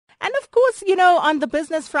course, on the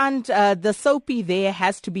business front, the soapy there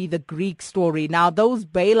has to be the Greek story. Now, those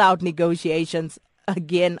bailout negotiations,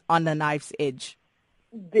 again, on a knife's edge.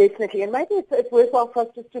 Definitely, and maybe it's worthwhile for us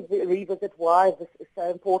just to revisit why this is so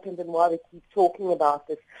important and why we keep talking about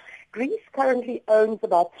this. Greece currently owns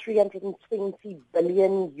about 320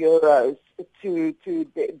 billion euros to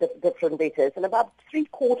the different debtors, and about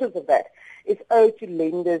 3/4 of that is owed to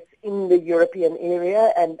lenders in the European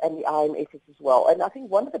area and the IMF as well. And I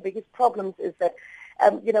think one of the biggest problems is that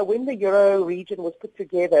when the Euro region was put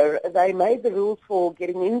together, they made the rules for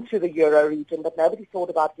getting into the Euro region, but nobody thought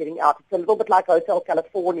about getting out. It's a little bit like Hotel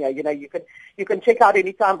California. You can check out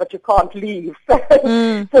anytime, but you can't leave.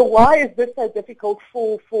 So why is this so difficult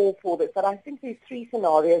for this? And I think there's three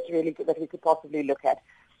scenarios really that we could possibly look at.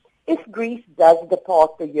 If Greece does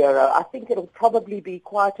depart the euro, I think it'll probably be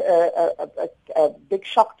quite a big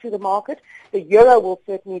shock to the market. The euro will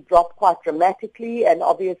certainly drop quite dramatically, and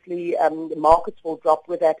obviously the markets will drop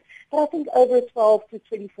with that. But I think over a 12 to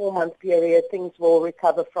 24-month period, things will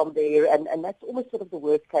recover from there, and that's almost sort of the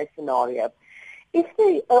worst-case scenario. If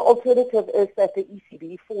the alternative is that the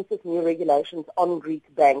ECB forces new regulations on Greek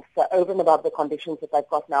banks over and above the conditions that they've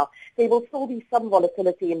got now, there will still be some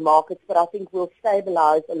volatility in markets, but I think we'll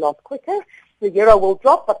stabilize a lot quicker. The euro will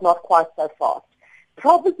drop, but not quite so fast.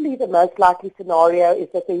 Probably the most likely scenario is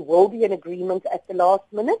that there will be an agreement at the last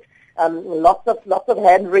minute. Lots of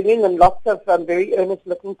hand wringing and lots of very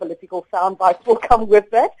earnest-looking political sound bites will come with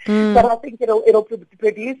that. But I think it'll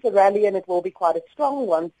produce a rally, and it will be quite a strong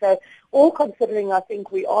one. So, all considering, I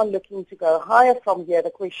think we are looking to go higher from here. The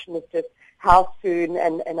question is just how soon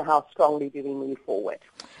and how strongly do we move forward.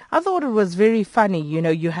 I thought it was very funny.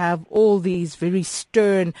 You have all these very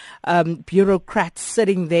stern bureaucrats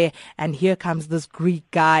sitting there, and here comes this Greek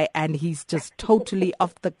guy, and he's just totally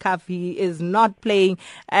off the cuff. He is not playing,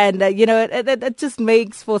 and it just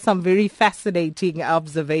makes for some very fascinating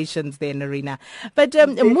observations there, Nerina. But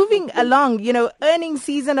moving along, earnings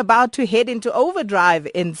season about to head into overdrive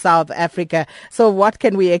in South Africa. So what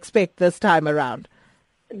can we expect this time around?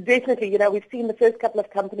 Definitely. We've seen the first couple of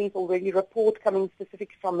companies already report coming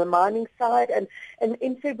specific from the mining side. And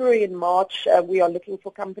in February and March, we are looking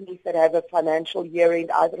for companies that have a financial year end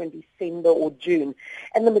either in December or June.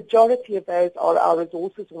 And the majority of those are our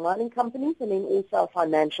resources and mining companies, and then also our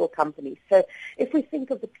financial companies. So if we think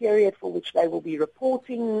of the period for which they will be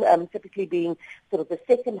reporting, typically being sort of the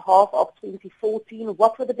second half of 2014,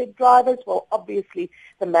 what were the big drivers? Well, obviously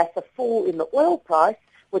the massive fall in the oil price,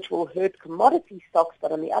 which will hurt commodity stocks,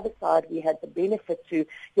 but on the other side, we had the benefit to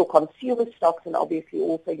your consumer stocks and obviously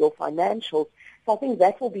also your financials. So I think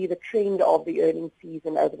that will be the trend of the earnings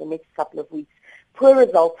season over the next couple of weeks. Poor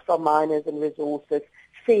results from miners and resources,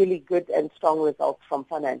 fairly good and strong results from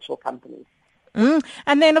financial companies.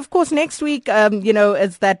 And then, of course, next week,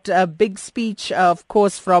 is that big speech, of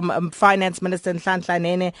course, from Finance Minister Nhlanhla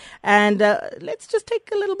Nene. And let's just take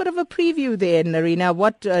a little bit of a preview there, Nerina.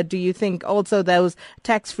 What do you think? Also, those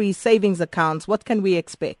tax-free savings accounts, what can we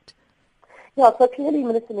expect? Yeah, so clearly,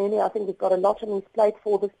 Minister Nene, I think, has got a lot on his plate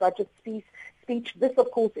for this budget speech. This, of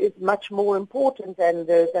course, is much more important than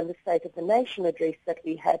the State of the Nation address that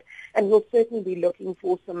we had, and we'll certainly be looking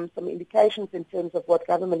for some indications in terms of what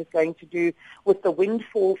government is going to do with the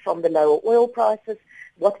windfall from the lower oil prices.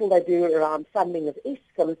 What will they do around funding of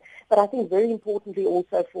Eskom? But I think very importantly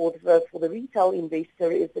also for the retail investor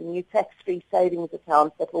is the new tax-free savings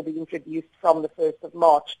accounts that will be introduced from the 1st of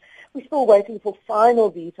March. We're still waiting for final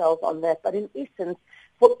details on that, but in essence,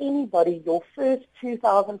 for anybody, your first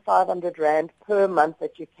 2,500 Rand per month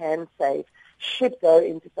that you can save should go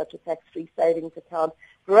into such a tax-free savings account.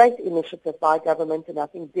 Great initiative by government, and I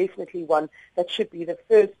think definitely one that should be the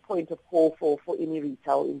first point of call for any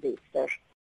retail investor.